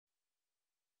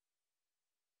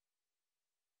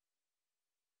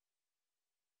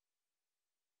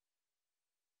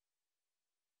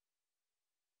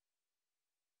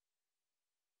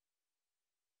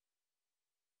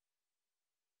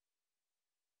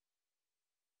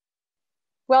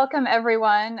Welcome,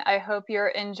 everyone. I hope you're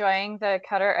enjoying the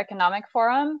Qatar Economic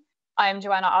Forum. I'm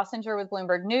Joanna Ossinger with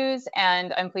Bloomberg News,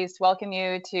 and I'm pleased to welcome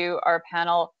you to our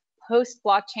panel,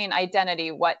 Post-Blockchain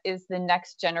Identity, What is the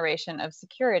Next Generation of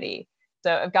Security?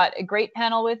 So I've got a great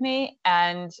panel with me,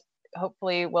 and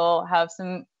hopefully we'll have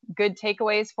some good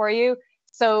takeaways for you.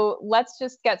 So let's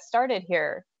just get started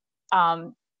here.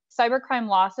 Cybercrime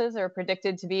losses are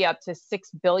predicted to be up to $6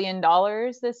 billion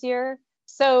this year.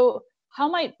 So how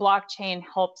might blockchain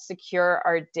help secure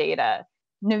our data?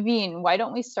 Naveen, why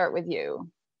don't we start with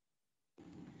you?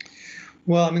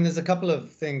 Well, I mean, there's a couple of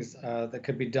things that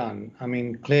could be done. I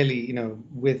mean, clearly,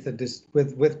 with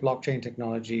blockchain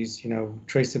technologies,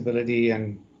 traceability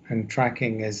and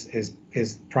tracking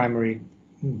is primary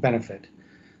benefit.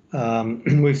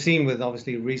 We've seen with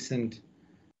obviously recent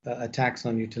attacks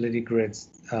on utility grids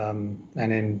and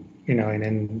in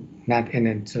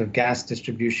sort of gas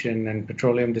distribution and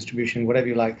petroleum distribution, whatever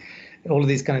you like, all of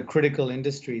these kind of critical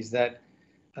industries that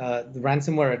the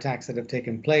ransomware attacks that have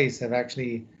taken place have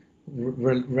actually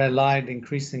relied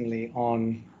increasingly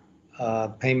on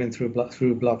payment through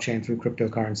blockchain, through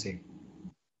cryptocurrency.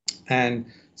 And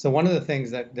so one of the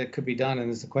things that could be done, and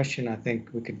it's a question I think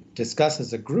we could discuss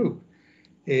as a group,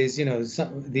 is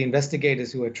the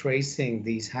investigators who are tracing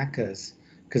these hackers,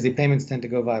 because the payments tend to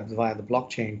go via the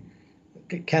blockchain.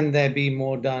 Can there be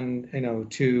more done,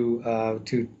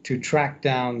 to track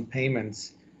down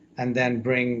payments and then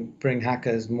bring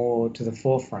hackers more to the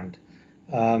forefront?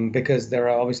 Because there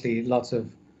are obviously lots of,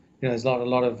 there's a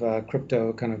lot of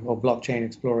crypto kind of or blockchain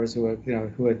explorers who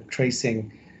are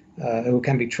tracing, who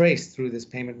can be traced through this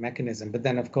payment mechanism. But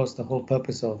then, of course, the whole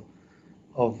purpose of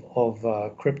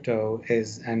crypto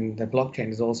and the blockchain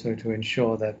is also to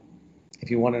ensure that if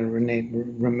you want to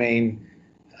remain,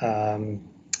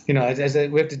 we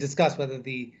have to discuss whether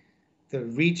the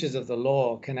reaches of the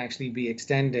law can actually be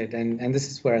extended, and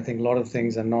this is where I think a lot of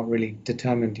things are not really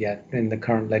determined yet in the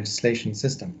current legislation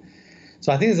system.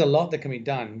 So I think there's a lot that can be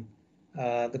done.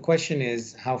 The question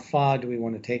is, how far do we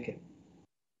want to take it?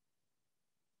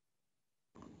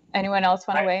 Anyone else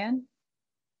want to weigh in?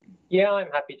 Yeah,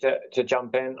 I'm happy to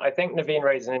jump in. I think Naveen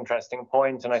raised an interesting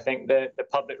point, and I think the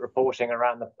public reporting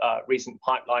around the recent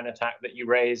pipeline attack that you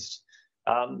raised,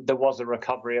 there was a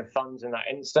recovery of funds in that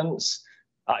instance.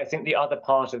 I think the other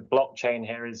part of blockchain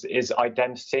here is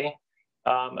identity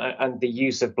and the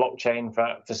use of blockchain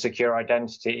for secure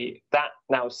identity. That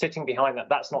now sitting behind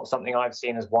that's not something I've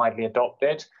seen as widely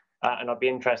adopted. And I'd be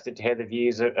interested to hear the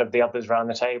views of the others around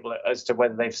the table as to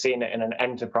whether they've seen it in an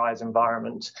enterprise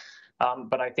environment.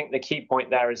 But I think the key point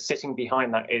there is sitting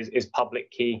behind that is public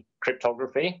key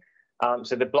cryptography.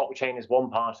 So the blockchain is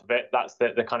one part of it. That's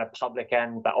the kind of public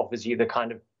end that offers you the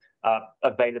kind of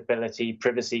availability,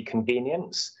 privacy,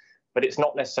 convenience, but it's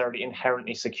not necessarily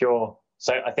inherently secure.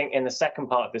 So I think in the second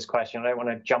part of this question, I don't want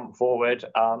to jump forward,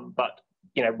 but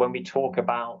when we talk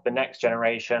about the next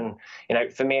generation,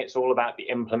 for me, it's all about the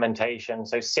implementation.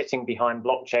 So sitting behind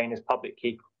blockchain is public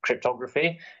key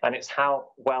cryptography, and it's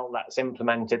how well that's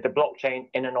implemented. The blockchain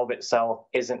in and of itself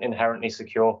isn't inherently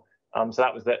secure. So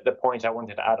that was the point I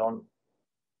wanted to add on.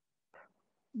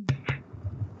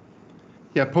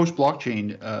 Yeah,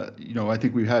 post-blockchain, I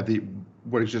think we have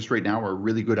what exists right now are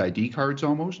really good ID cards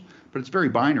almost, but it's very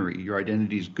binary. Your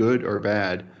identity is good or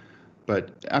bad.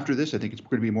 But after this, I think it's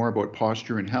going to be more about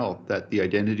posture and health, that the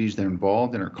identities that are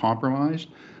involved and are compromised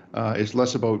is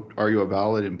less about, are you a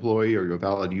valid employee or are you a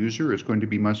valid user? It's going to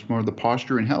be much more the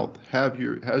posture and health. Has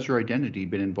your identity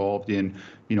been involved in,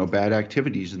 bad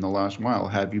activities in the last while?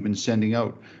 Have you been sending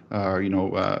out,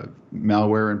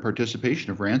 malware and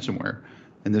participation of ransomware?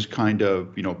 And this kind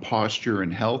of, posture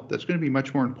and health, that's going to be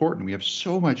much more important. We have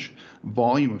so much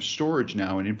volume of storage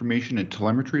now and information and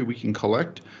telemetry we can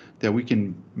collect that we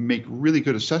can make really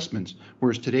good assessments.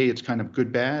 Whereas today it's kind of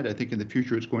good, bad. I think in the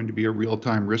future it's going to be a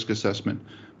real-time risk assessment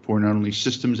for not only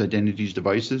systems, identities,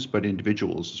 devices, but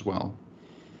individuals as well.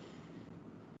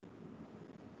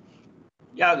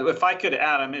 Yeah, if I could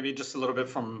add, maybe just a little bit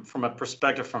from a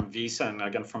perspective from Visa, and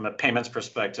again, from a payments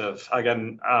perspective,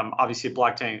 again, obviously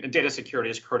blockchain data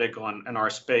security is critical in our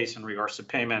space in regards to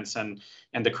payments and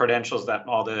the credentials that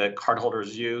all the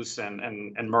cardholders use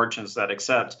and merchants that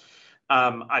accept.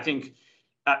 I think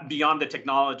beyond the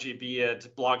technology, be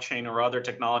it blockchain or other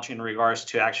technology in regards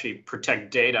to actually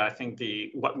protect data, I think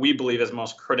what we believe is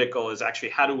most critical is actually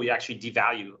how do we actually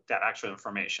devalue that actual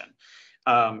information?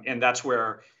 And that's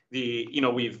where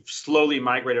we've slowly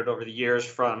migrated over the years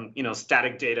from,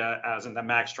 static data as in the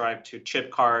max drive to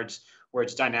chip cards where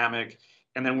it's dynamic.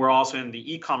 And then we're also in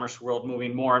the e-commerce world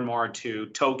moving more and more to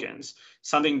tokens,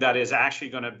 something that is actually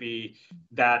going to be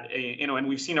that, and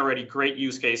we've seen already great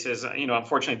use cases.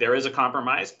 Unfortunately, there is a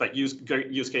compromise, but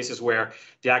use cases where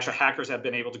the actual hackers have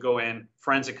been able to go in,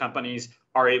 forensic companies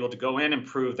are able to go in and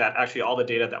prove that actually all the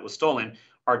data that was stolen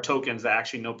are tokens that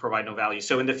actually provide no value.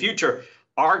 So in the future,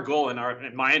 our goal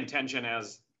and my intention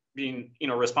as being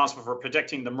responsible for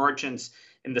protecting the merchants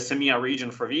in the CEMEA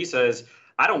region for Visa is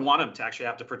I don't want them to actually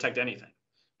have to protect anything,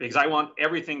 because I want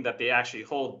everything that they actually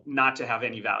hold not to have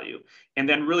any value, and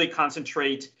then really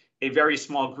concentrate a very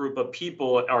small group of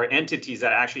people or entities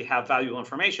that actually have valuable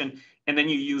information, and then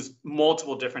you use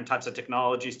multiple different types of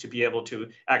technologies to be able to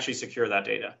actually secure that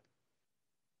data.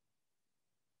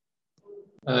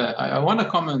 I want to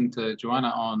comment, Joanna,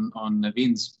 on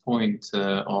Naveen's point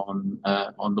on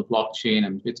the blockchain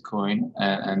and Bitcoin,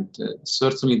 and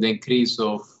certainly the increase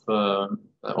of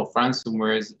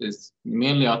ransomware is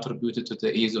mainly attributed to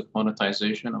the ease of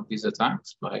monetization of these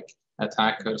attacks. Like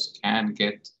attackers can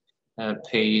get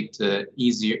paid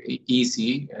easier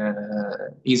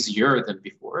than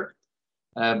before.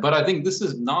 But I think this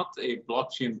is not a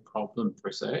blockchain problem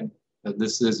per se.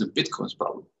 This is a Bitcoin's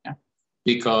problem. Yeah.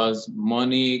 Because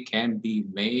money can be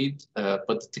made, but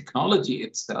the technology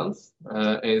itself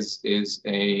is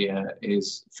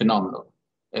phenomenal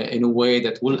in a way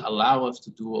that will allow us to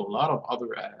do a lot of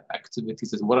other activities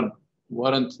that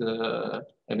weren't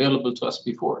available to us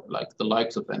before, like the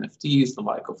likes of NFTs, the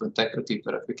like of integrity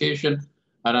verification,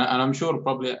 and I'm sure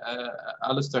probably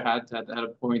Alistair had a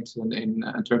point in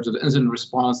terms of the incident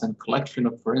response and collection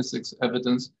of forensics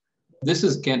evidence. This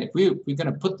is if we're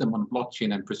going to put them on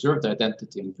blockchain and preserve the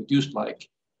identity and produce like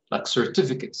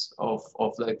certificates of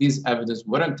like these evidence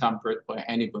weren't tampered by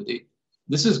anybody,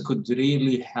 could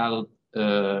really help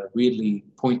really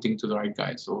pointing to the right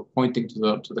guys or pointing to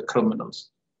the criminals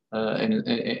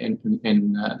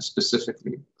in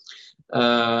specifically.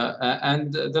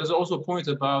 And there's also a point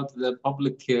about the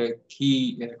public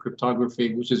key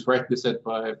cryptography, which is rightly said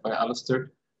by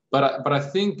Alistair. But I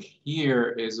think here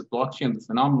is a blockchain. The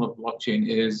phenomenon of blockchain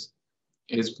is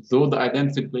though the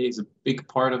identity plays a big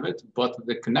part of it, but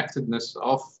the connectedness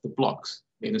of the blocks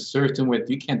in a certain way that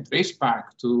you can trace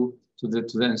back to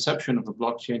the inception of the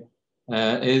blockchain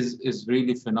is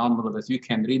really phenomenal. That you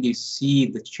can really see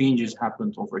the changes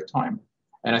happened over time.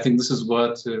 And I think this is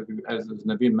what, as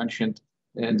Naveen mentioned,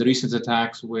 in the recent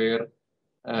attacks where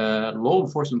law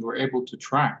enforcement were able to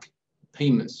track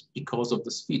payments because of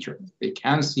this feature. They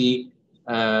can see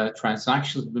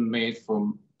transactions have been made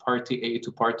from party A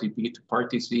to party B to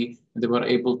party C, and they were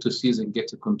able to seize and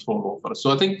get a control over it.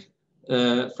 So I think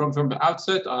from the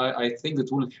outset, I think it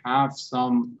will have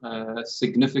some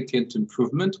significant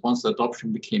improvement once the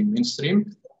adoption became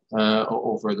mainstream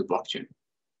over the blockchain.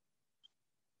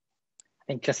 I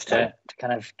think just to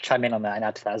kind of chime in on that and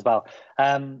add to that as well.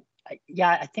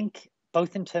 Yeah, I think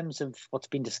both in terms of what's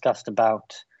been discussed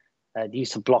about the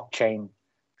use of blockchain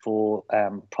for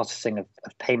processing of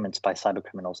payments by cyber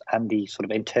criminals and the sort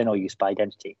of internal use by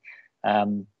identity.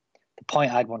 The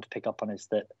point I'd want to pick up on is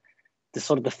that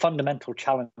the fundamental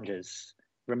challenges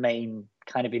remain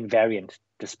kind of invariant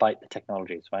despite the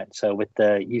technologies, right? So with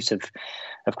the use of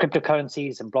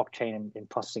cryptocurrencies and blockchain in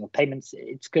processing of payments,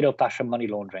 it's good old-fashioned money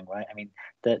laundering, right? I mean,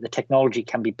 the technology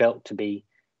can be built to be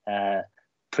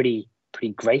pretty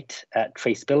great at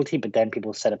traceability, but then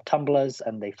people set up tumblers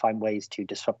and they find ways to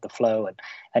disrupt the flow,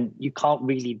 and you can't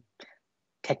really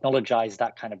technologize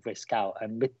that kind of risk out.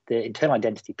 And with the internal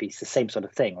identity piece, the same sort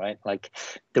of thing, right? Like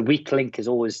the weak link is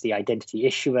always the identity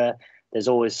issuer. There's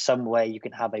always some way you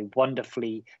can have a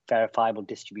wonderfully verifiable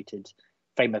distributed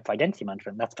framework for identity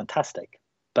management. That's fantastic.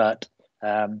 But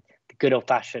the good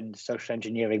old-fashioned social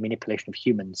engineering manipulation of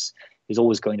humans is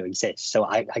always going to exist. So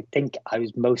I think I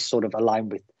was most sort of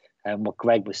aligned with what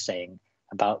Greg was saying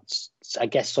about, I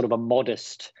guess, sort of a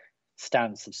modest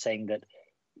stance of saying that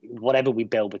whatever we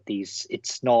build with these,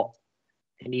 it's not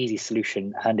an easy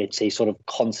solution, and it's a sort of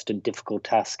constant, difficult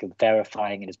task of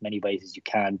verifying in as many ways as you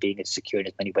can, being as secure in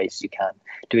as many ways as you can,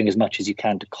 doing as much as you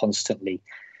can to constantly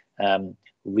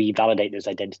revalidate those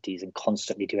identities and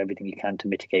constantly do everything you can to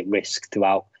mitigate risk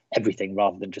throughout everything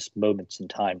rather than just moments in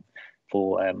time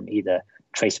for either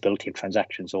traceability of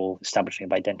transactions or establishing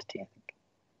of identity, I think.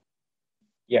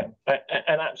 Yeah,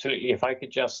 and absolutely. If I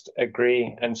could just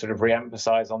agree and sort of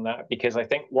re-emphasize on that, because I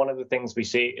think one of the things we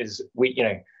see is we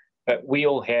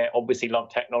all here obviously love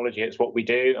technology. It's what we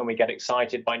do, and we get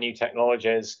excited by new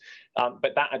technologies.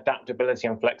 But that adaptability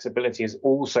and flexibility is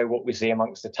also what we see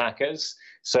amongst attackers.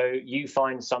 So you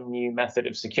find some new method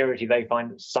of security, they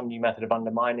find some new method of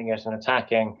undermining it and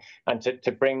attacking. And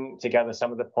to bring together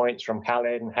some of the points from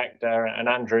Khalid and Hector and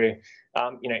Andrew,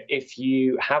 if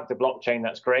you have the blockchain,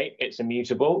 that's great, it's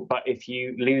immutable. But if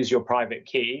you lose your private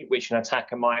key, which an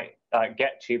attacker might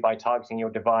get to by targeting your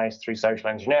device through social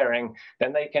engineering,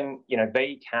 then they can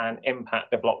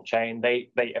impact the blockchain. They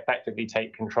effectively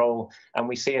take control, and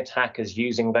we see attackers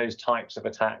using those types of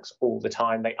attacks all the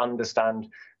time. They understand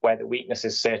where the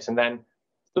weaknesses sit. And then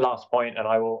last point, and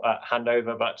I will hand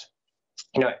over, but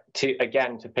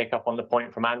to pick up on the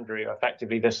point from Andrew,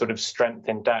 effectively this sort of strength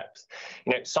in depth.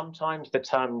 Sometimes the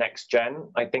term next gen,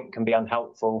 I think, can be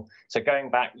unhelpful. So going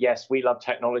back, yes, we love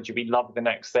technology, we love the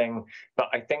next thing, but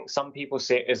I think some people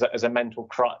see it as a mental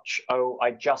crutch. Oh,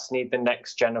 I just need the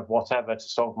next gen of whatever to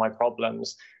solve my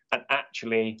problems. And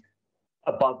actually,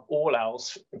 above all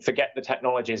else, forget the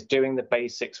technologies. Doing the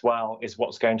basics well is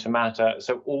what's going to matter.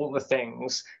 So all the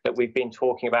things that we've been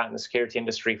talking about in the security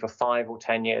industry for 5 or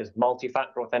 10 years,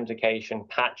 multi-factor authentication,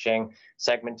 patching,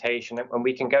 segmentation, and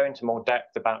we can go into more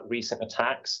depth about recent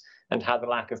attacks and how the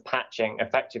lack of patching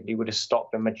effectively would have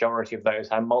stopped the majority of those,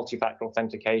 how multi-factor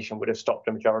authentication would have stopped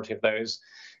the majority of those.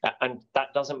 And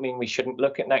that doesn't mean we shouldn't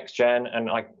look at next gen, and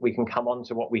we can come on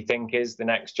to what we think is the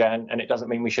next gen, and it doesn't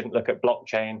mean we shouldn't look at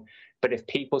blockchain. But if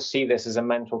people see this as a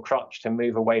mental crutch to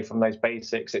move away from those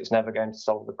basics, it's never going to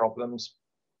solve the problems.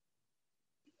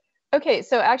 Okay,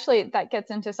 so actually that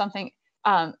gets into something,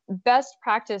 best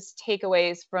practice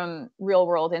takeaways from real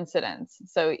world incidents.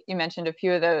 So you mentioned a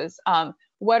few of those.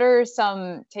 What are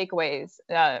some takeaways,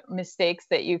 mistakes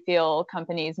that you feel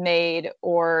companies made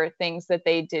or things that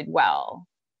they did well?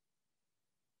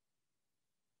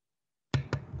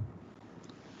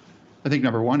 I think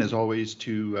number one is always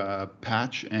to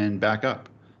patch and back up.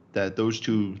 That those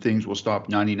two things will stop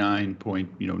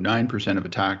 99.9% of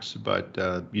attacks. But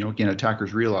again,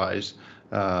 attackers realize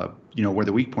where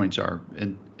the weak points are,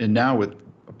 and now with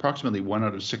approximately $1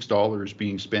 out of $6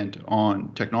 being spent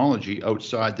on technology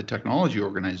outside the technology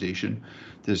organization,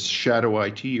 this shadow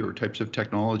IT or types of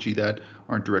technology that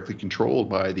aren't directly controlled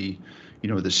by the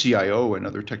CIO and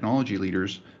other technology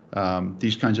leaders.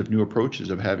 These kinds of new approaches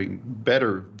of having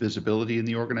better visibility in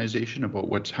the organization about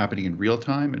what's happening in real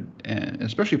time, and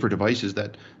especially for devices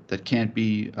that can't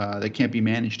be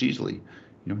managed easily.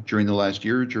 During the last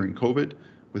year, during COVID,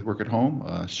 with work at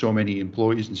home, so many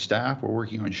employees and staff were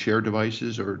working on shared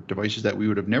devices or devices that we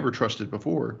would have never trusted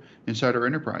before inside our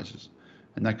enterprises.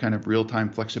 And that kind of real-time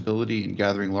flexibility and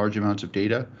gathering large amounts of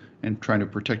data and trying to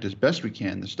protect as best we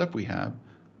can the stuff we have,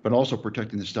 but also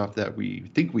protecting the stuff that we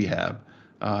think we have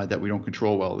that we don't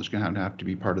control well is going to have to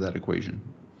be part of that equation.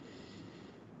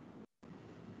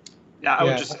 Yeah, I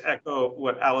would just echo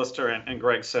what Alistair and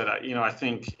Greg said. I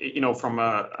think, from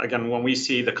again, when we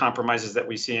see the compromises that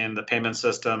we see in the payment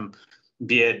system,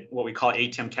 be it what we call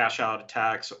ATM cash out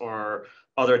attacks or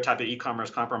other type of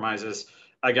e-commerce compromises,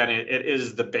 again, it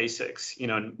is the basics.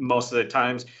 Most of the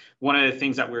times, one of the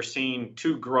things that we're seeing,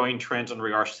 two growing trends in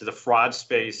regards to the fraud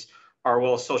space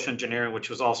are social engineering,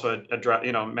 which was also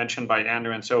mentioned by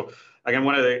Andrew. And so again,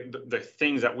 one of the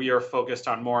things that we are focused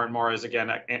on more and more is,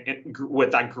 again,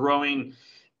 with that growing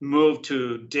move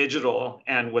to digital,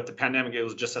 and with the pandemic, it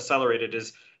was just accelerated,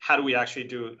 is how do we actually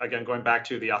do, again, going back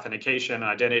to the authentication and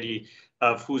identity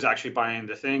of who's actually buying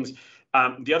the things.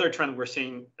 The other trend we're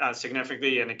seeing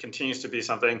significantly, and it continues to be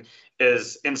something,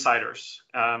 is insiders.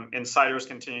 Insiders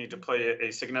continue to play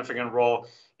a significant role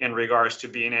in regards to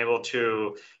being able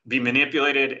to be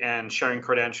manipulated and sharing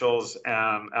credentials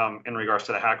in regards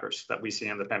to the hackers that we see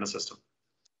in the payment system.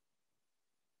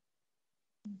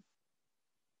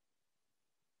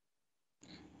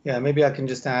 Yeah, maybe I can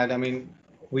just add,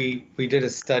 we did a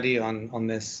study on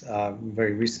this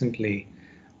very recently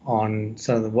on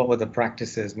sort of what were the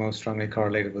practices most strongly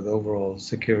correlated with overall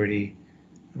security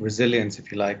resilience,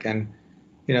 if you like. And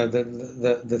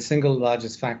the single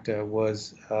largest factor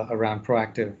was around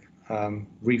proactive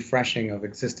refreshing of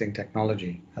existing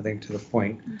technology. I think to the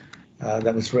point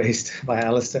that was raised by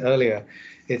Alistair earlier,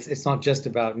 it's not just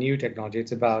about new technology.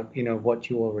 It's about what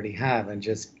you already have, and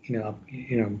just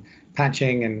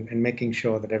patching and making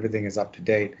sure that everything is up to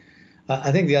date.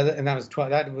 I think the other, and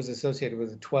that was associated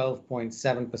with a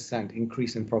 12.7%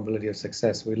 increase in probability of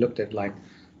success. We looked at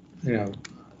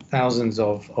thousands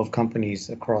of companies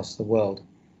across the world,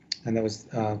 and that was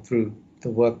through the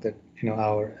work that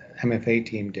our MFA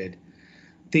team did.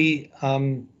 The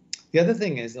other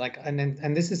thing is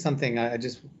and this is something I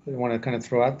just want to kind of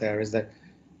throw out there, is that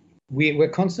we're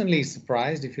constantly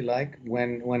surprised, if you like,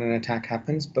 when an attack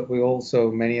happens, but we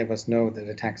also, many of us know that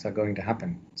attacks are going to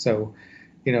happen. So,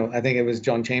 I think it was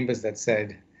John Chambers that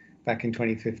said back in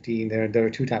 2015, there are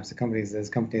two types of companies. There's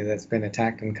a company that's been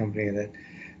attacked and a company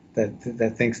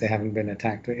that thinks they haven't been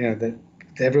attacked. That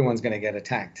everyone's going to get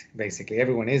attacked. Basically,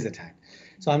 everyone is attacked.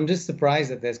 So I'm just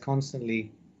surprised that there's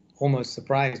constantly, almost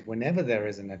surprised whenever there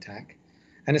is an attack,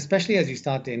 and especially as you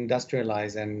start to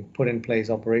industrialize and put in place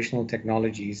operational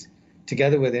technologies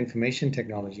together with information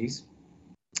technologies,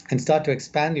 and start to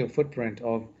expand your footprint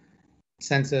of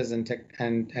sensors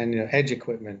and edge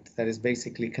equipment that is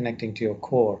basically connecting to your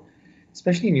core,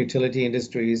 especially in utility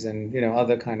industries and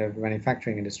other kind of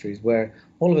manufacturing industries, where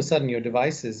all of a sudden your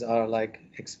devices are like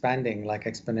expanding like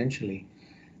exponentially,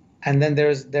 and then there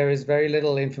is very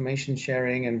little information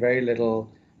sharing and very little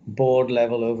board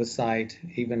level oversight,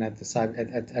 even at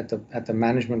the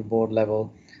management board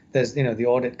level. There's the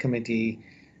audit committee,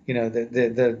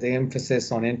 the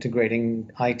emphasis on integrating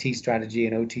IT strategy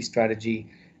and OT strategy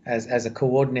as a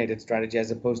coordinated strategy as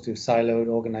opposed to siloed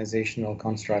organizational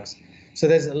constructs. So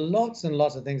there's lots and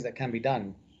lots of things that can be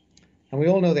done, and we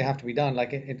all know they have to be done.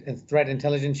 Like threat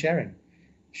intelligence sharing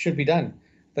should be done,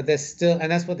 but there's still,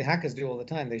 and that's what the hackers do all the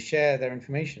time. They share their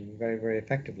information very, very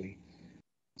effectively.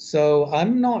 So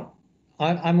I'm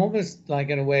almost like,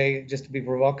 in a way, just to be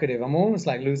provocative, I'm almost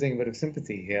like losing a bit of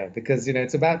sympathy here, because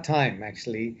it's about time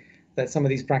actually that some of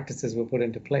these practices were put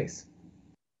into place.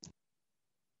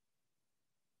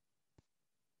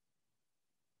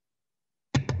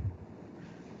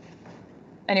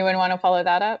 Anyone want to follow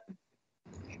that up?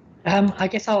 I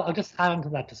guess I'll just add on to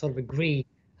that to sort of agree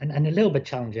and a little bit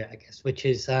challenge it, I guess, which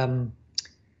is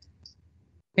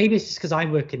maybe it's just because I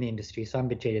work in the industry, so I'm a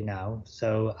bit jaded now.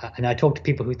 So, and I talk to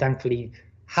people who thankfully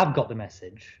have got the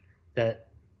message that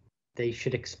they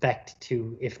should expect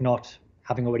to, if not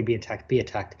having already been attacked, be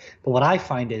attacked. But what I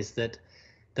find is that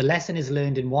the lesson is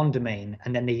learned in one domain,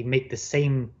 and then they make the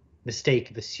same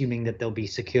mistake of assuming that they'll be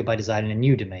secure by design in a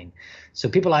new domain. So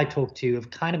people I talk to have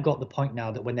kind of got the point now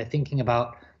that when they're thinking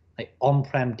about like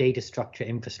on-prem data structure,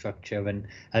 infrastructure,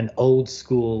 and old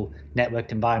school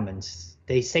networked environments,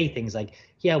 they say things like,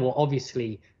 yeah, well,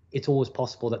 obviously it's always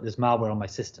possible that there's malware on my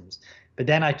systems. But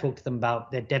then I talk to them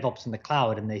about their DevOps in the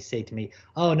cloud, and they say to me,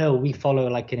 oh no, we follow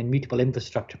like an immutable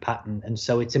infrastructure pattern, and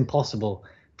so it's impossible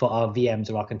for our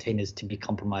VMs or our containers to be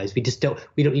compromised. We don't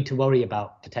need to worry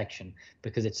about detection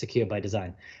because it's secure by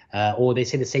design. Or they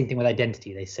say the same thing with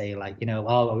identity. They say like,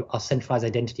 our centralized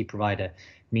identity provider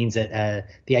means that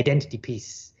the identity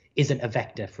piece isn't a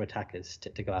vector for attackers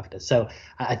to go after. So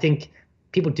I think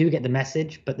people do get the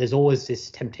message, but there's always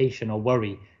this temptation or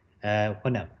worry,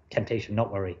 temptation,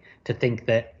 not worry, to think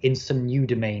that in some new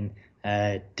domain,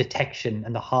 detection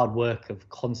and the hard work of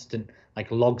constant like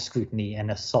log scrutiny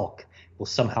and a SOC will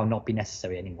somehow not be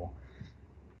necessary anymore.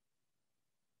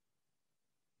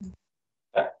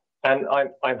 And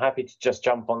I'm happy to just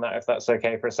jump on that if that's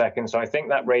okay for a second. So I think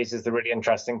that raises the really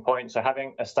interesting point. So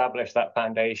having established that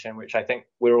foundation, which I think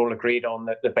we're all agreed on,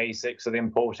 that the basics are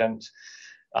important.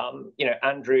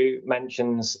 Andrew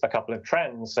mentions a couple of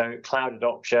trends, so cloud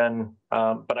adoption,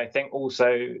 but I think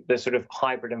also the sort of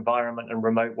hybrid environment and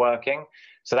remote working.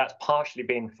 So that's partially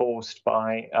been forced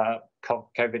by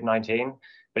COVID-19,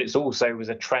 but it's also was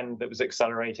a trend that was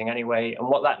accelerating anyway. And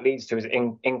what that leads to is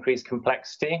increased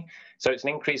complexity. So it's an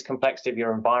increased complexity of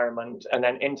your environment, and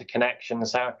then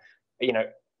interconnections. How,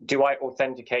 do I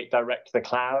authenticate direct to the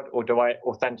cloud, or do I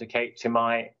authenticate to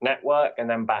my network and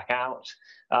then back out?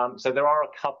 So there are a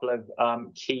couple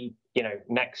of key,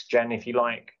 next gen, if you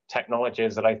like,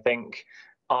 technologies that I think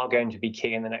are going to be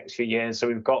key in the next few years. So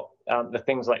we've got the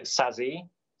things like SASE,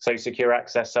 so Secure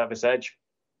Access Service Edge.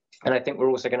 And I think we're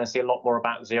also going to see a lot more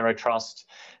about zero trust.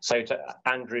 So to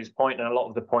Andrew's point, and a lot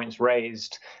of the points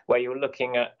raised, where you're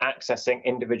looking at accessing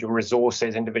individual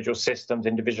resources, individual systems,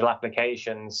 individual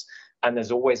applications, and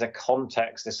there's always a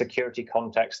context, a security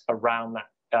context around that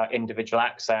individual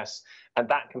access, and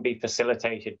that can be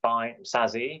facilitated by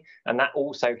SASE, and that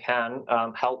also can,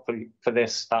 helpfully for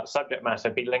this subject matter,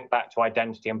 be linked back to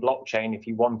identity and blockchain if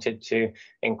you wanted to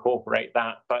incorporate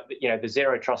that. But the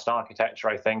zero trust architecture,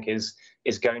 I think, is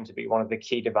going to be one of the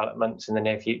key developments in the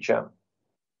near future.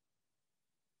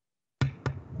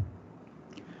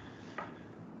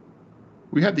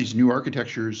 We have these new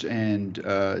architectures, and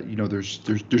there's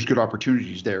good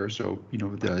opportunities there. So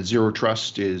the zero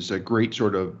trust is a great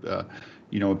sort of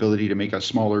ability to make a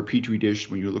smaller petri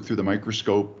dish when you look through the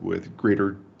microscope with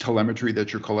greater telemetry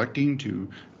that you're collecting to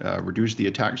reduce the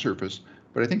attack surface.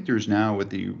 But I think there's now, with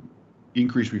the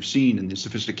increase we've seen in the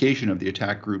sophistication of the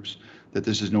attack groups, that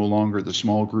this is no longer the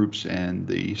small groups, and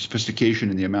the sophistication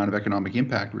and the amount of economic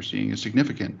impact we're seeing is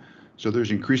significant. So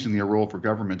there's increasingly a role for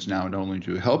governments now, not only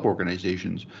to help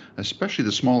organizations, especially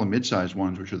the small and mid-sized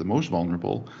ones, which are the most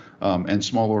vulnerable, and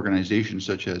small organizations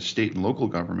such as state and local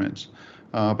governments,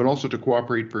 but also to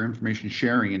cooperate for information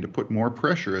sharing and to put more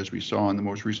pressure, as we saw in the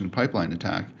most recent pipeline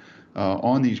attack,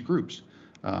 on these groups.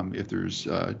 If there's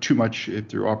too much, if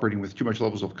they're operating with too much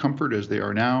levels of comfort as they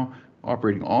are now,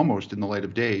 operating almost in the light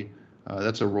of day,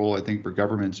 that's a role, I think, for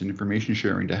governments and information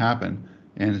sharing to happen,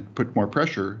 and put more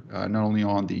pressure not only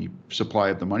on the supply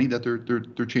of the money that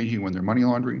they're changing when they're money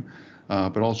laundering,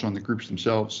 but also on the groups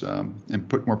themselves, and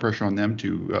put more pressure on them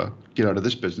to get out of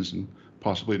this business and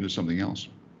possibly into something else.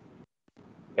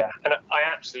 Yeah, and I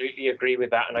absolutely agree with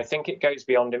that. And I think it goes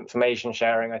beyond information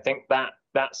sharing. I think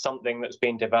that's something that's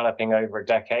been developing over a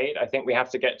decade. I think we have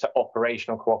to get to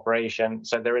operational cooperation.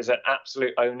 So there is an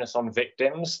absolute onus on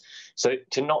victims. So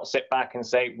to not sit back and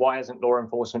say, why isn't law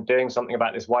enforcement doing something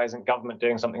about this? Why isn't government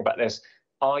doing something about this?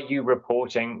 Are you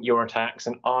reporting your attacks,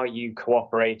 and are you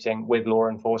cooperating with law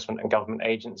enforcement and government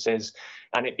agencies?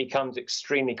 And it becomes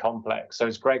extremely complex. So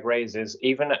as Greg raises,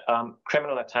 even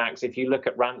criminal attacks, if you look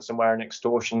at ransomware and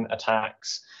extortion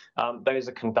attacks, those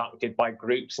are conducted by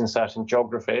groups in certain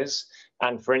geographies.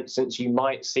 And for instance, you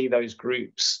might see those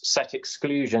groups set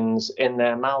exclusions in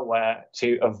their malware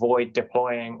to avoid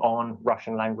deploying on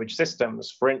Russian language systems,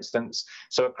 for instance.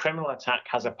 So a criminal attack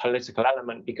has a political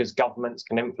element because governments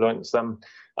can influence them.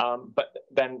 But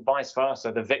then vice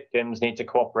versa, the victims need to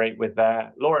cooperate with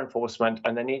their law enforcement,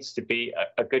 and there needs to be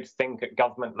a good think at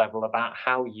government level about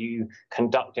how you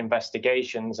conduct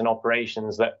investigations and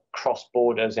operations that cross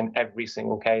borders in every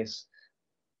single case.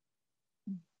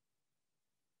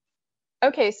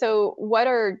 Okay, so what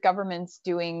are governments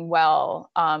doing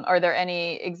well? Are there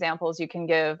any examples you can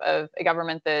give of a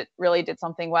government that really did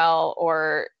something well,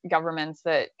 or governments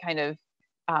that kind of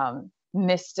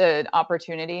missed an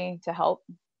opportunity to help?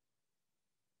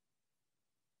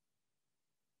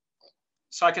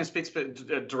 So I can speak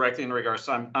directly in regards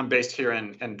to, I'm based here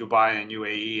in Dubai and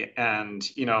UAE, and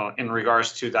in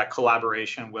regards to that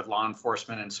collaboration with law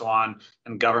enforcement and so on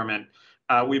and government.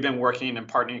 We've been working and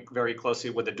partnering very closely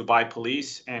with the Dubai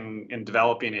police and in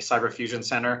developing a cyber fusion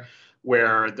center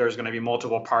where there's going to be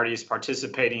multiple parties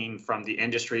participating from the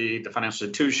industry, the financial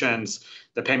institutions,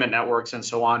 the payment networks, and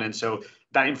so on. And so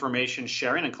that information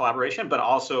sharing and collaboration, but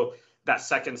also that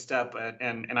second step,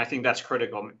 and I think that's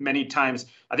critical. Many times,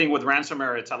 I think with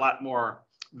ransomware, it's a lot more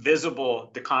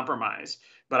visible, the compromise.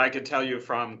 But I could tell you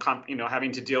from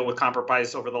having to deal with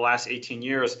compromise over the last 18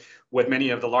 years with many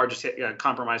of the largest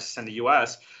compromises in the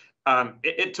U.S.,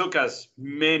 it took us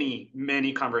many,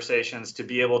 many conversations to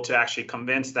be able to actually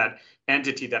convince that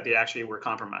entity that they actually were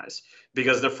compromised.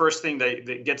 Because the first thing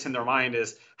that gets in their mind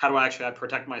is, how do I actually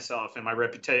protect myself and my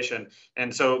reputation?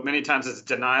 And so many times it's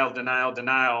denial, denial,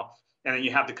 denial. And then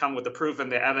you have to come with the proof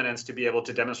and the evidence to be able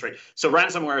to demonstrate. So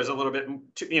ransomware is a little bit,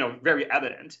 very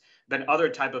evident than other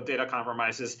type of data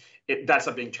compromises. That's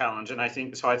a big challenge. And I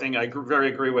think I very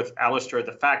agree with Alistair,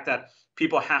 the fact that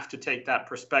people have to take that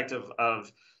perspective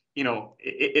of,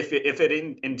 if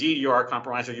indeed you are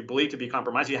compromised or you believe to be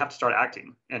compromised, you have to start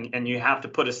acting, and you have to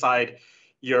put aside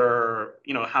your,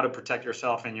 how to protect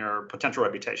yourself and your potential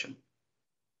reputation.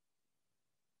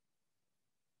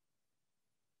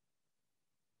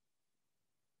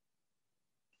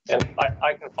 And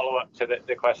I can follow up to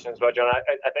the question as well, John.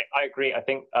 I think I agree. I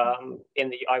think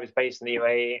I was based in the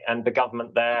UAE, and the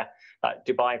government there,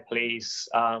 Dubai police,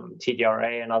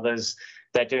 TDRA, and others,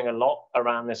 they're doing a lot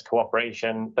around this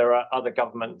cooperation. There are other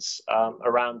governments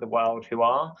around the world who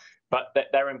are, but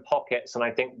they're in pockets. And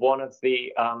I think one of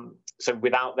the so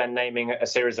without then naming a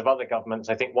series of other governments,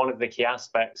 I think one of the key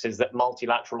aspects is that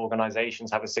multilateral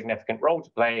organizations have a significant role to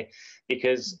play,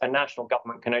 because a national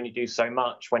government can only do so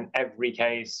much when every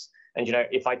case, and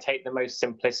if I take the most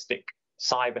simplistic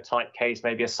cyber type case,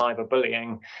 maybe a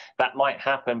cyberbullying, that might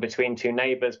happen between two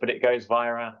neighbors, but it goes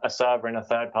via a server in a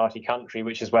third party country,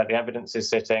 which is where the evidence is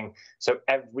sitting. So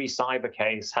every cyber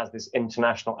case has this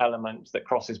international element that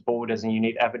crosses borders, and you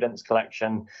need evidence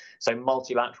collection. So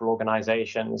multilateral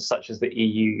organizations such as the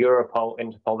EU, Europol,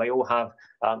 Interpol, they all have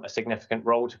a significant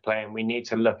role to play, and we need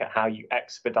to look at how you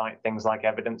expedite things like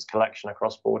evidence collection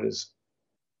across borders.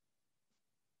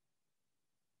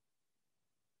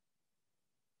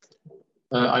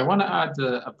 I want to add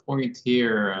a point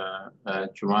here,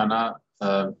 Joanna,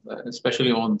 especially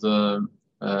on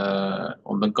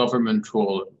the government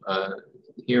role.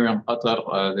 Here in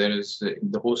Qatar, there is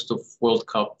the host of World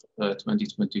Cup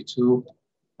 2022.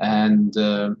 And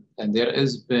there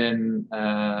has been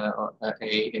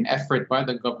an effort by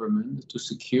the government to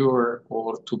secure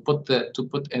or to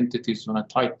put entities on a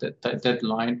tight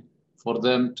deadline for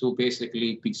them to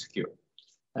basically be secure.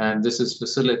 And this has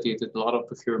facilitated a lot of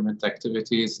procurement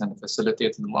activities and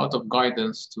facilitated a lot of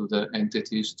guidance to the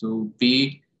entities to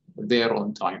be there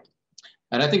on time.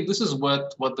 And I think this is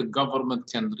what the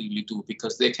government can really do,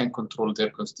 because they can control their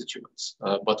constituents.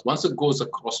 But once it goes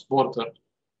across border,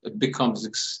 it becomes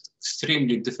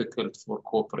extremely difficult for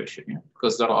cooperation,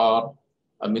 because there are,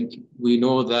 we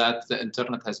know that the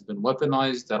internet has been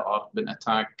weaponized. There have been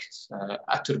attacks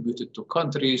attributed to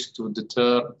countries to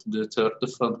deter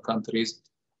different countries.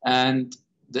 And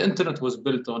the internet was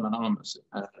built on anonymity.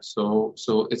 So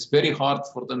it's very hard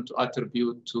for them to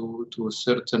attribute to a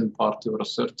certain party or a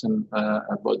certain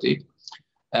body.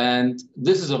 And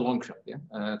this is a long shot.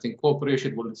 I think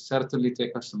cooperation will certainly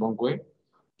take us a long way.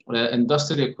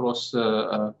 Industrially across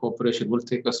cooperation will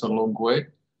take us a long way,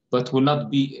 but will not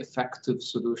be effective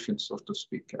solutions, so to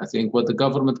speak. I think what the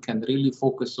government can really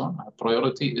focus on, a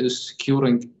priority, is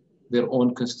securing their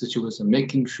own constituents and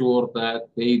making sure that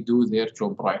they do their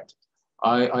job right.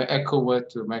 I echo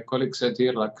what my colleague said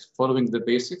here, like following the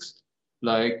basics,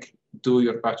 like do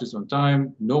your patches on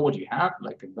time, know what you have,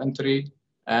 like inventory,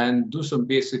 and do some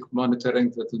basic monitoring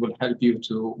that will help you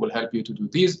to do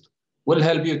these. Will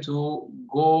help you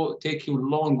to take you a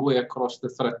long way across the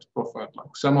threat profile.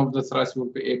 Like some of the threats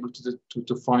will be able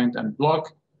to find and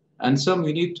block, and some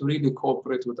you need to really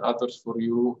cooperate with others for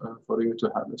you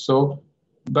to have it. So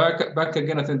back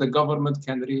again, I think the government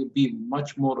can really be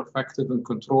much more effective in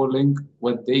controlling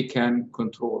what they can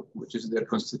control, which is their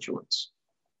constituents.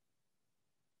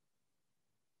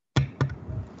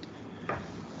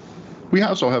 We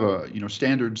also have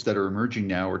standards that are emerging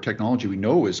now, or technology we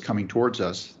know is coming towards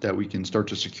us that we can start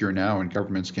to secure now, and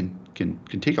governments can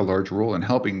take a large role in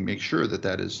helping make sure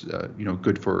that is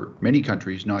good for many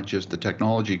countries, not just the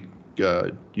technology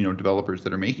developers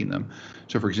that are making them.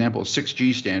 So, for example,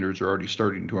 6G standards are already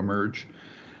starting to emerge,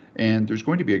 and there's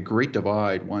going to be a great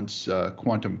divide once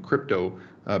quantum crypto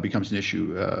becomes an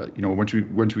issue.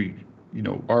 Once we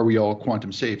are we all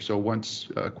quantum safe? So once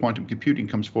quantum computing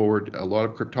comes forward, a lot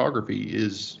of cryptography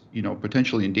is,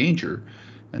 potentially in danger,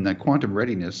 and that quantum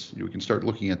readiness, we can start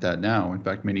looking at that now. In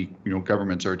fact, many,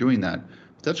 governments are doing that.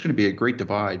 But that's going to be a great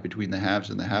divide between the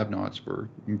haves and the have-nots. For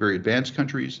very advanced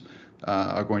countries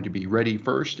are going to be ready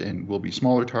first, and will be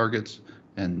smaller targets.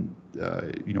 And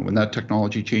when that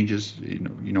technology changes,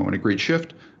 in a great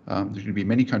shift, there's going to be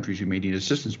many countries who may need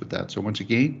assistance with that. So once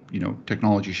again,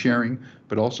 technology sharing,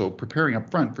 but also preparing up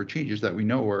front for changes that we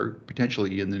know are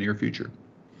potentially in the near future.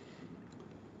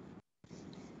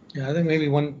 Yeah, I think maybe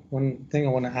one thing I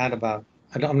want to add about,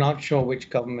 I'm not sure which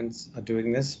governments are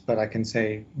doing this, but I can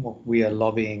say what we are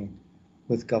lobbying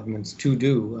with governments to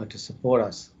do to support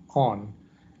us on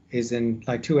is in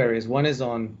like two areas. One is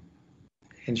on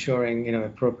ensuring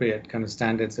appropriate kind of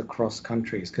standards across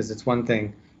countries, because it's one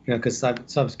thing, because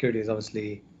cybersecurity is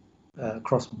obviously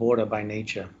cross-border by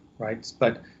nature, right?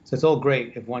 But so it's all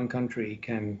great if one country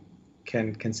can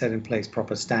set in place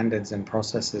proper standards and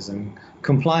processes and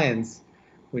compliance,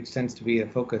 which tends to be a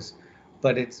focus.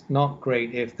 But it's not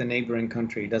great if the neighboring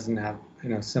country doesn't have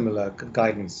similar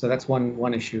guidance. So that's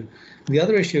one issue. The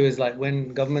other issue is like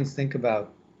when governments think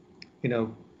about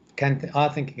are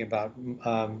thinking about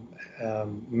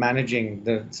managing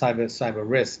the cyber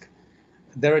risk,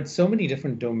 there are so many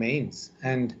different domains,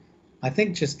 and I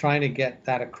think just trying to get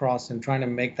that across and trying to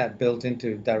make that built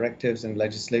into directives and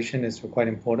legislation is quite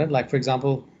important. Like, for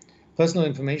example, personal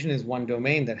information is one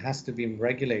domain that has to be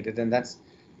regulated, and that's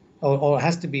or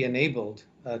has to be enabled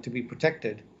to be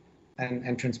protected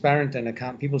and transparent,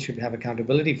 and people should have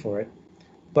accountability for it.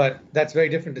 But that's very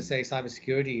different to say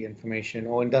cybersecurity information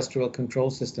or industrial control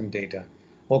system data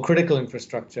or critical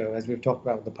infrastructure, as we've talked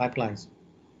about with the pipelines.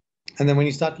 And then when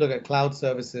you start to look at cloud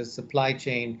services, supply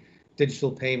chain, digital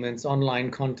payments,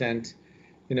 online content,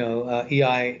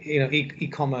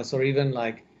 e-commerce, or even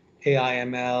like AI,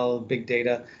 ML, big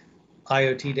data,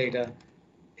 IoT data,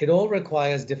 it all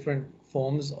requires different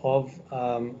forms of,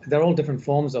 they're all different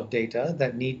forms of data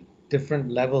that need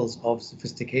different levels of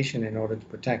sophistication in order to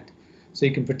protect. So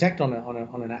you can protect on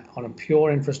a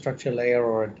pure infrastructure layer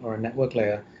or a network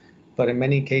layer, but in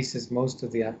many cases, most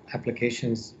of the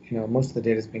applications, most of the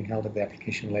data is being held at the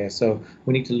application layer. So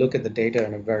we need to look at the data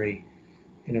in a very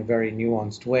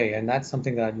nuanced way, and that's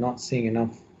something that I'm not seeing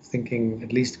enough thinking,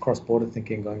 at least cross-border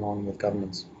thinking, going on with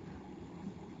governments.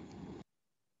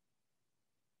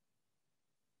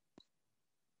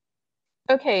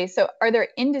 Okay, so are there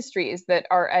industries that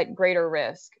are at greater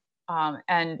risk?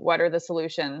 and what are the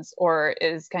solutions, or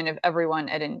is kind of everyone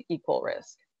at an equal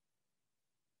risk?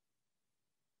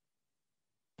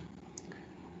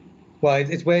 Well,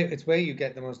 it's where you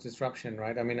get the most disruption,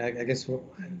 right? I mean, I guess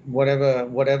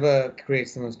whatever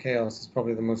creates the most chaos is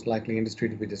probably the most likely industry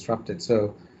to be disrupted.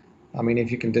 So, I mean,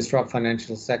 if you can disrupt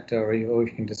financial sector, or if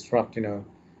you can disrupt,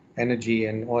 energy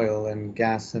and oil and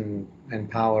gas and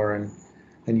power and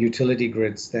utility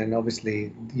grids, then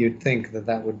obviously you'd think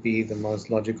that would be the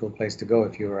most logical place to go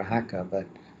if you were a hacker. But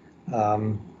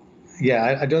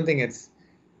yeah, I don't think it's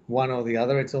one or the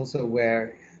other. It's also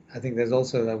where I think there's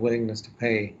also a willingness to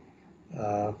pay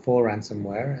for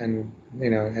ransomware, and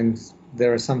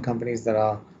there are some companies that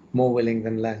are more willing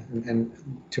than less and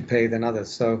to pay than others.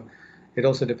 So it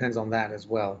also depends on that as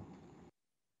well.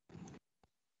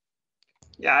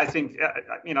 Yeah, I think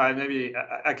maybe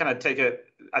I kind of take it.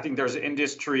 I think there's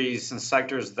industries and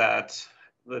sectors that,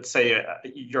 let's say,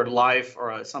 your life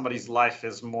or somebody's life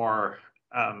is more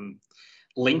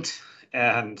linked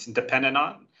and dependent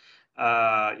on.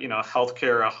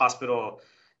 Healthcare, a hospital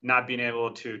not being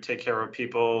able to take care of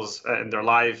people's and their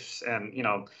lives, and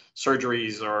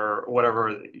surgeries or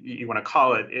whatever you want to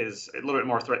call it, is a little bit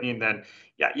more threatening than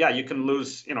you can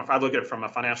lose. If I look at it from a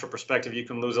financial perspective, you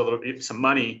can lose some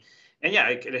money, and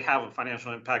it could have a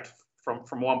financial impact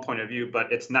from one point of view,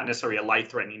 but it's not necessarily a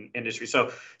life-threatening industry.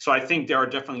 So I think there are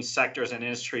definitely sectors in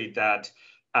industry that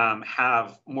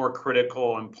have more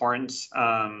critical importance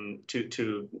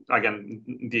to again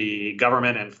the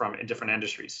government and from different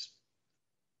industries.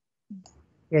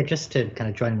 Yeah, just to kind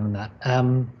of join in on that.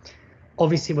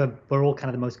 Obviously, we're all kind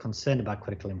of the most concerned about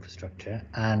critical infrastructure,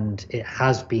 and it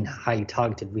has been highly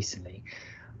targeted recently.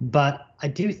 But I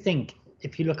do think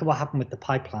if you look at what happened with the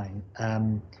pipeline,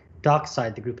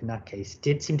 DarkSide, the group in that case,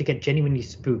 did seem to get genuinely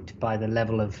spooked by the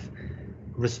level of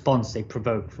response they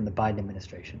provoked from the Biden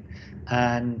administration.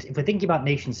 And if we're thinking about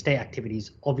nation state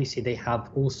activities, obviously they have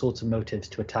all sorts of motives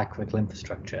to attack critical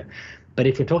infrastructure. But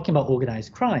if you're talking about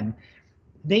organized crime,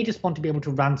 they just want to be able to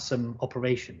ransom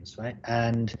operations, right?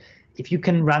 And if you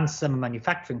can ransom a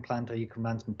manufacturing plant or you can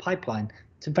ransom a pipeline,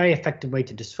 it's a very effective way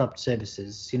to disrupt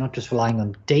services. You're not just relying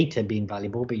on data being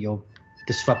valuable, but you're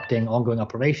disrupting ongoing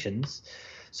operations.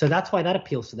 So that's why that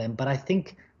appeals to them. But I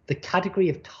think the category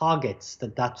of targets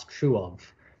that's true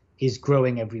of is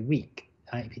growing every week.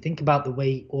 If you think about the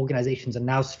way organizations are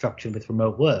now structured with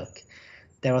remote work,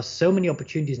 there are so many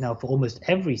opportunities now for almost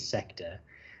every sector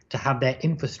to have their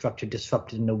infrastructure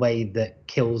disrupted in a way that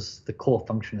kills the core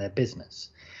function of their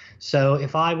business. So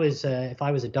if I was a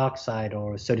DarkSide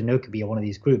or a Sodinokibi or one of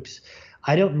these groups,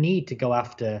 I don't need to go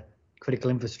after critical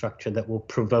infrastructure that will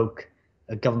provoke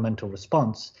a governmental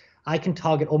response. I can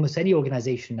target almost any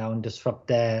organization now and disrupt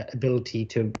their ability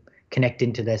to connect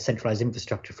into their centralized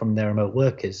infrastructure from their remote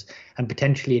workers, and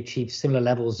potentially achieve similar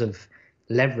levels of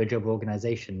leverage over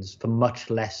organizations for much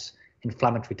less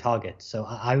inflammatory targets. So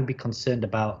I would be concerned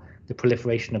about the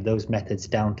proliferation of those methods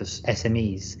down to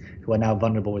SMEs who are now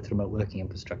vulnerable with remote working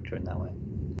infrastructure in that way.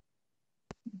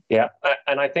 Yeah,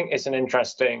 and I think it's an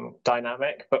interesting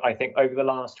dynamic, but I think over the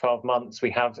last 12 months,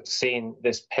 we have seen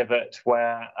this pivot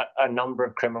where a number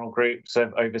of criminal groups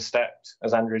have overstepped,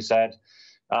 as Andrew said,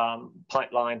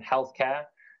 pipeline, healthcare.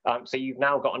 So you've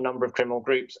now got a number of criminal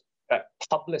groups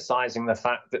publicizing the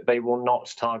fact that they will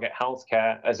not target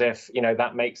healthcare as if,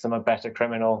 that makes them a better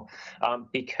criminal,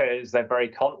 because they're very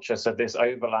conscious of this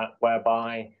overlap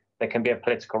whereby there can be a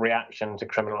political reaction to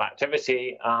criminal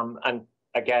activity. And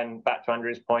again, back to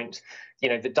Andrew's point,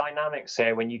 the dynamics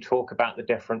here, when you talk about the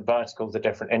different verticals, the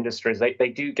different industries,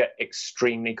 they do get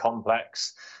extremely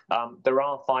complex. There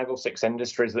are 5 or 6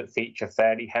 industries that feature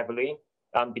fairly heavily.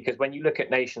 Because when you look at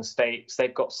nation states,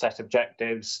 they've got set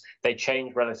objectives, they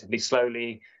change relatively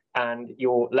slowly, and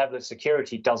your level of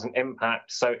security doesn't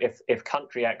impact. So if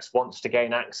country X wants to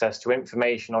gain access to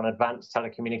information on advanced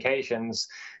telecommunications,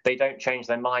 they don't change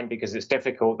their mind because it's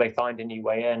difficult, they find a new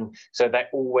way in. So they're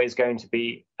always going to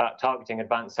be targeting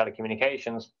advanced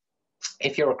telecommunications.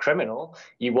 If you're a criminal,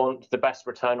 you want the best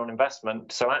return on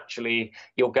investment. So actually,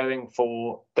 you're going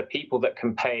for the people that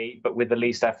can pay, but with the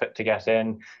least effort to get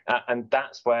in. And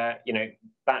that's where,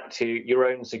 back to your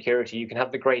own security, you can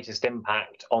have the greatest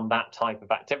impact on that type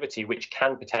of activity, which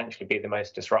can potentially be the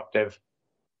most disruptive.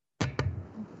 Yeah,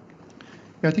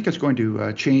 I think it's going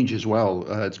to change as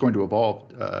well. It's going to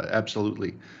evolve,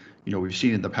 absolutely. We've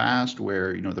seen in the past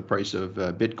where, the price of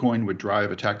Bitcoin would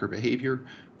drive attacker behavior.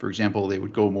 For example, they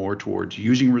would go more towards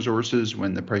using resources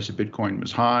when the price of Bitcoin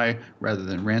was high rather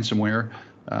than ransomware.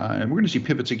 And we're going to see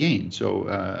pivots again. So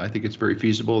I think it's very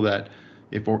feasible that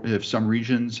if some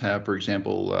regions have, for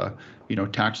example,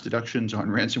 tax deductions on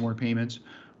ransomware payments,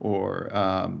 or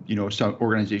some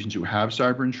organizations who have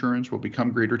cyber insurance will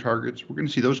become greater targets. We're going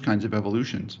to see those kinds of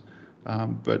evolutions.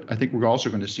 But I think we're also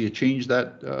going to see a change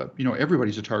that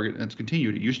everybody's a target, and it's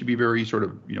continued. It used to be very sort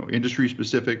of industry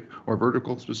specific or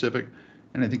vertical specific,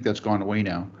 and I think that's gone away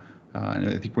now. And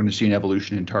I think we're going to see an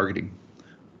evolution in targeting.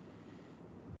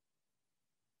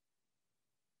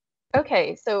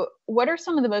 Okay, so what are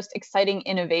some of the most exciting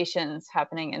innovations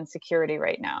happening in security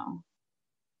right now?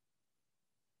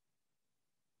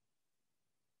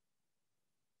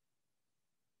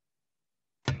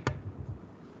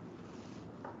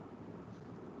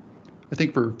 I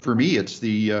think for me, it's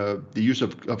the use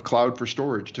of cloud for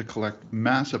storage to collect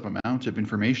massive amounts of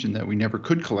information that we never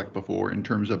could collect before in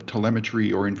terms of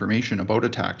telemetry or information about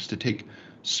attacks, to take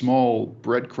small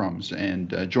breadcrumbs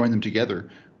and join them together,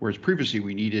 whereas previously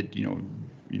we needed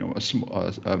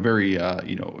a very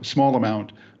small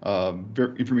amount of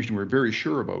information we're very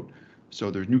sure about.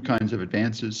 So there's new kinds of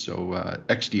advances. So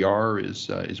XDR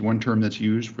is one term that's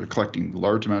used for collecting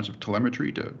large amounts of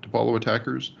telemetry to follow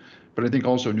attackers. But I think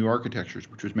also new architectures,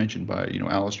 which was mentioned by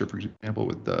Alistair, for example,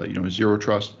 with zero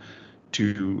trust,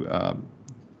 to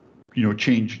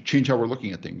change how we're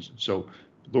looking at things. So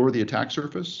lower the attack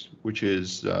surface, which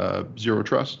is zero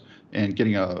trust, and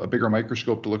getting a bigger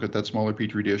microscope to look at that smaller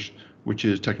petri dish, which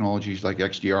is technologies like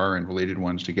XDR and related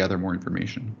ones to gather more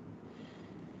information.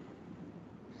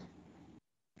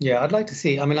 Yeah, I'd like to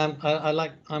see. I mean,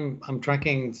 I'm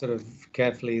tracking sort of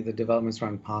carefully the developments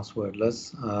around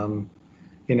passwordless.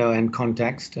 And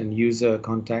context and user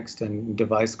context and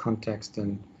device context,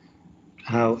 and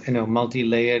how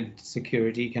multi-layered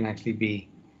security can actually be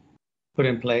put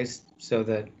in place so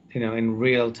that in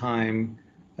real time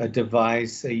a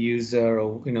device, a user,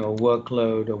 or a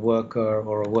workload, a worker,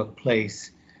 or a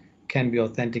workplace can be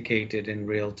authenticated in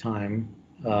real time,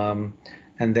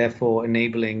 and therefore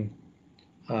enabling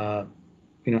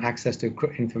access to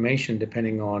information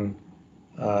depending on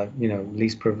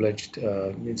least privileged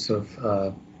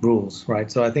rules,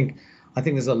 right? So I think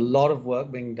there's a lot of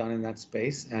work being done in that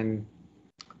space, and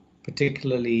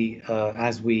particularly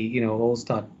as we all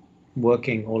start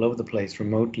working all over the place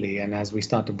remotely, and as we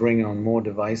start to bring on more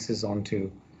devices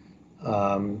onto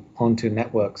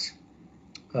networks,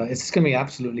 it's just going to be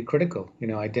absolutely critical.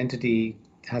 Identity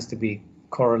has to be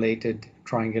correlated,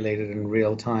 triangulated in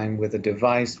real time with a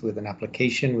device, with an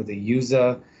application, with a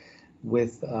user,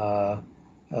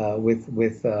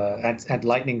 at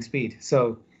lightning speed.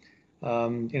 So,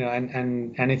 and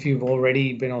if you've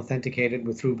already been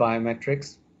authenticated through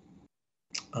biometrics,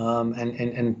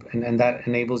 and that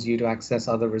enables you to access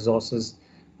other resources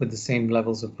with the same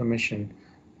levels of permission,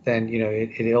 then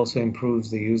it also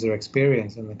improves the user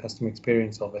experience and the customer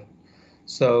experience of it.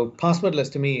 So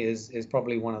passwordless to me is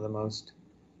probably one of the most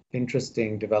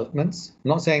interesting developments. I'm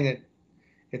not saying that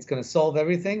it's going to solve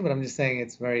everything, but I'm just saying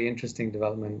it's a very interesting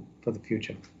development for the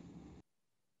future.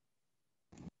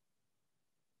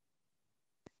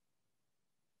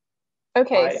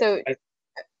 Okay,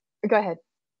 go ahead.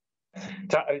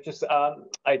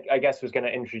 I guess was going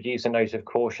to introduce a note of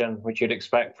caution, which you'd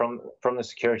expect from the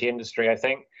security industry. I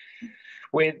think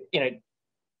with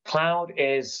cloud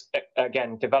is,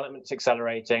 again, development's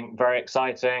accelerating, very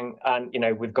exciting, and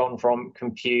we've gone from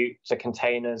compute to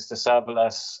containers to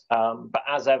serverless. But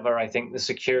as ever, I think the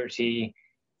security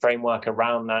framework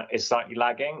around that is slightly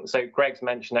lagging. So Greg's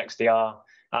mentioned XDR,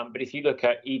 but if you look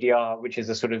at EDR, which is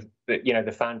a sort of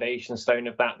the foundation stone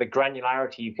of that, the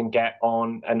granularity you can get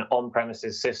on an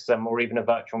on-premises system or even a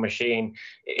virtual machine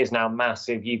is now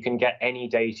massive. You can get any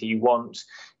data you want.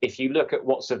 If you look at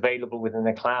what's available within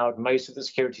the cloud, most of the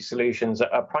security solutions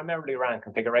are primarily around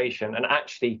configuration, and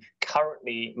actually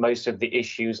currently most of the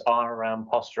issues are around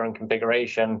posture and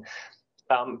configuration.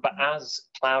 But as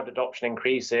cloud adoption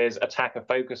increases, attacker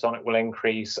focus on it will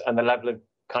increase, and the level of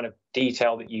kind of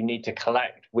detail that you need to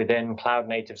collect within cloud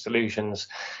native solutions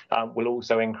will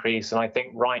also increase. And I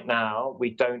think right now we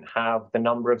don't have the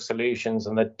number of solutions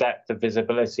and the depth of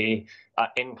visibility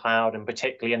in cloud, and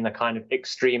particularly in the kind of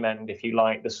extreme end, if you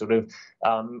like, the sort of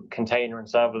container and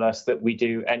serverless that we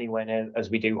do anywhere near as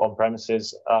we do on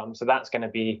premises. So that's going to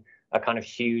be a kind of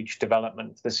huge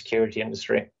development for the security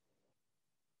industry.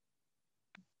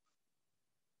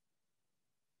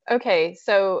 Okay,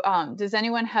 so does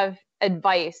anyone have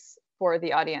advice for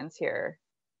the audience here?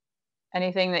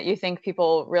 Anything that you think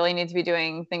people really need to be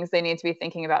doing, things they need to be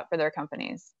thinking about for their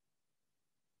companies?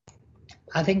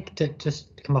 I think to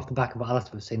just come off the back of what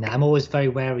Alistair was saying there, I'm always very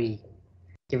wary,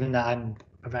 given that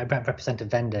I represent a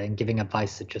vendor, and giving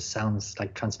advice that just sounds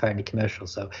like transparently commercial.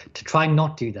 So to try and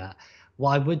not do that,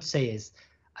 what I would say is,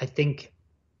 I think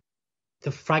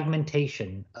the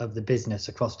fragmentation of the business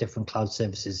across different cloud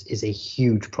services is a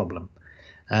huge problem.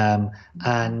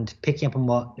 And picking up on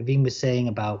what Naveen was saying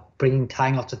about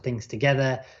tying lots of things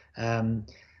together,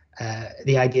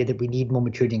 the idea that we need more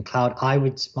maturity in cloud,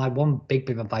 my one big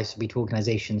bit of advice would be to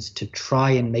organizations to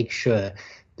try and make sure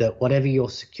that whatever your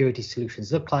security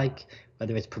solutions look like,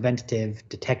 whether it's preventative,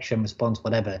 detection, response,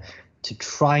 whatever, to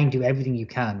try and do everything you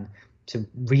can to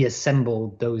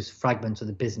reassemble those fragments of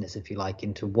the business, if you like,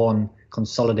 into one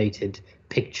consolidated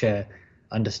picture,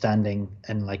 understanding,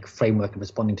 and like framework of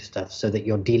responding to stuff, so that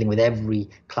you're dealing with every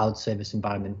cloud service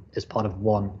environment as part of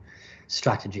one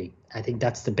strategy. I think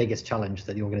that's the biggest challenge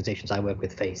that the organizations I work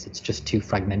with face. It's just too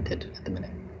fragmented at the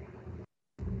minute.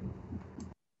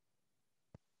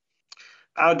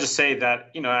 I would just say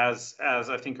that, as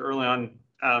I think early on,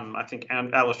 I think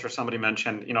Alistair, somebody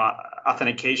mentioned,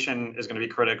 authentication is going to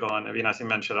be critical, and I think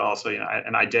mentioned also,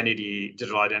 and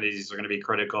digital identities are going to be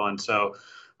critical, and so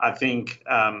I think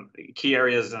key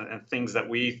areas and things that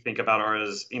we think about are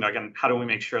again, how do we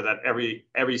make sure that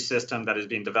every system that is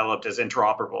being developed is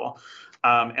interoperable?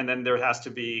 And then there has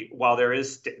to be, while there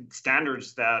is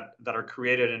standards that are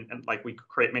created, and like we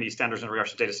create many standards in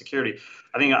regards to data security,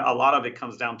 I think a lot of it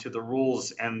comes down to the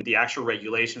rules and the actual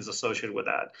regulations associated with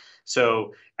that.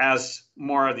 So as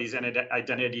more of these trusted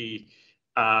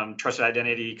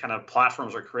identity kind of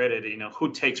platforms are created,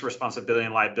 who takes responsibility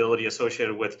and liability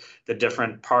associated with the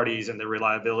different parties and the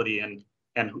reliability, and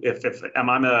if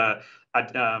I'm an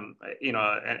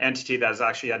entity that is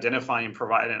actually identifying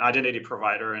an identity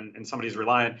provider, and somebody's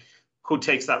reliant, who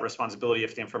takes that responsibility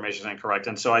if the information is incorrect?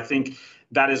 And so I think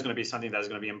that is going to be something that is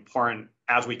going to be important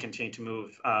as we continue to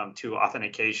move to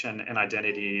authentication, and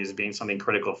identity as being something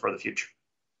critical for the future.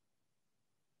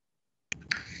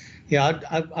 Yeah,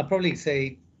 I'd probably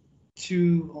say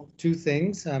two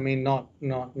things. I mean, not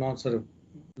sort of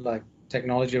like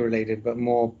technology related, but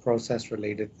more process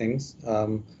related things.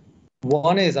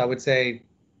 One is, I would say,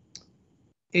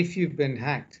 if you've been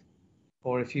hacked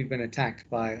or if you've been attacked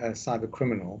by a cyber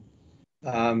criminal,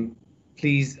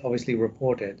 please obviously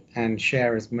report it and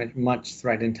share as much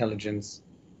threat intelligence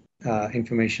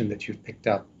information that you've picked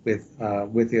up with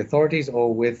the authorities,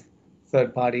 or with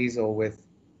third parties, or with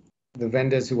the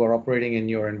vendors who are operating in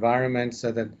your environment,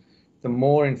 so that the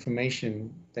more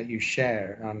information that you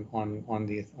share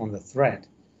on the threat,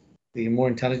 the more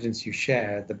intelligence you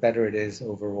share, the better it is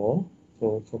overall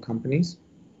for companies.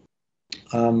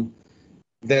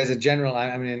 There's a general,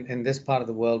 I mean, in this part of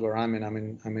the world where I'm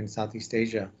in Southeast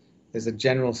Asia, there's a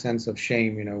general sense of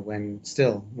shame,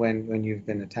 when you've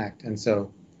been attacked, and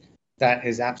so that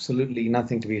is absolutely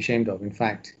nothing to be ashamed of. In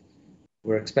fact,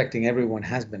 we're expecting everyone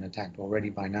has been attacked already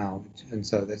by now, and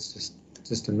so that's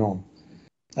just a norm.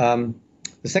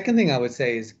 The second thing I would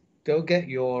say is, go get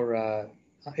your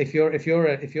if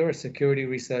you're a security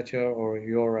researcher, or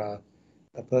you're a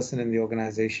person in the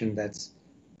organization that's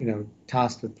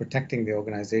tasked with protecting the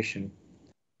organization,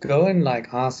 go and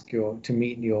ask to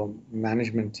meet your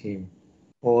management team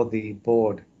or the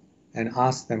board, and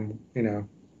ask them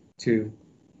to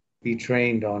be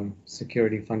trained on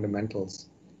security fundamentals,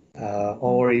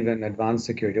 or even advanced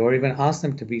security, or even ask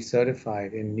them to be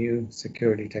certified in new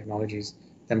security technologies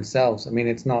themselves. I mean,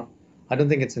 I don't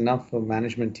think it's enough for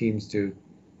management teams to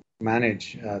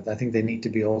manage. I think they need to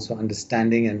be also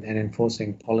understanding and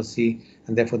enforcing policy,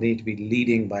 and therefore they need to be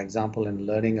leading by example and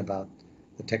learning about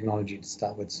the technology to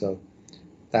start with. So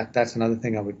that's another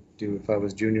thing I would do if I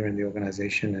was junior in the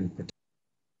organization. And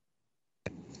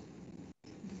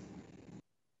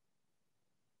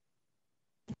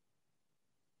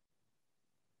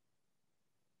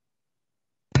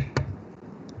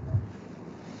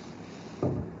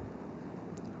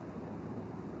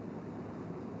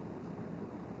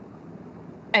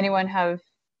anyone have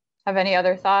any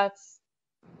other thoughts?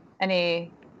 Any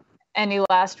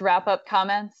last wrap-up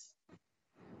comments?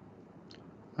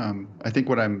 I think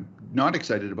what I'm not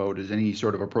excited about is any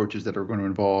sort of approaches that are going to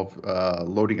involve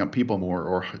loading up people more,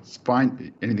 or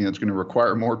find anything that's going to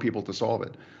require more people to solve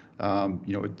it.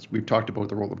 We've talked about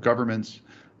the role of governments.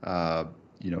 I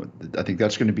think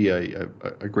that's going to be a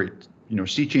great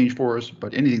sea change for us.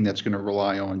 But anything that's going to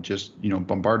rely on just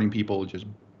bombarding people, just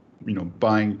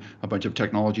buying a bunch of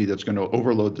technology that's going to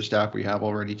overload the staff we have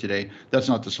already today, that's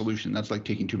not the solution. That's like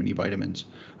taking too many vitamins.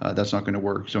 That's not going to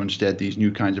work. So instead, these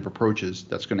new kinds of approaches,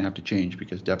 that's going to have to change,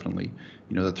 because definitely,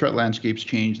 the threat landscape's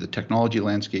changed. The technology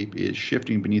landscape is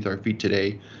shifting beneath our feet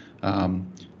today.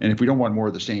 And if we don't want more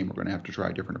of the same, we're going to have to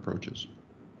try different approaches.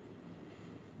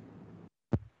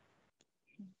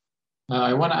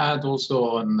 I want to add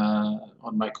also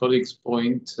on my colleague's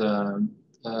point.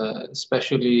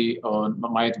 especially on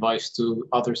my advice to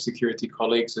other security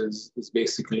colleagues is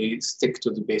basically stick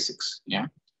to the basics. Yeah,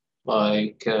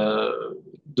 like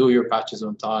do your patches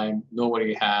on time, know what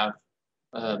you have,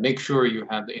 make sure you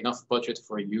have enough budget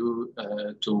for you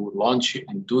to launch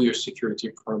and do your security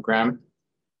program.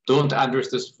 Don't address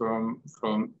this from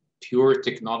pure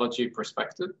technology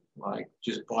perspective, like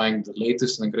just buying the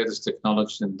latest and greatest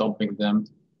technologies and dumping them.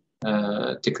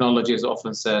 Technology is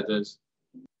often said as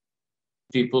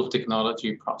people,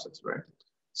 technology, process, right?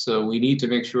 So we need to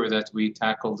make sure that we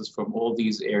tackle this from all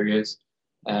these areas,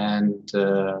 and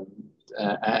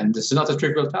this is not a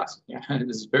trivial task. Yeah, it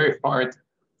is very hard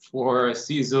for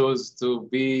CISOs to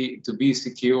be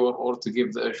secure or to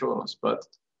give the assurance, but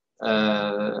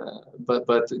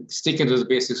sticking to the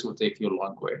basics will take you a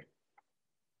long way.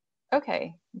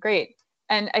 Okay, great.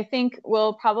 And I think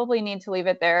we'll probably need to leave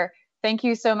it there. Thank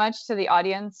you so much to the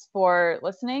audience for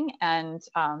listening, and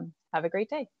have a great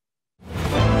day.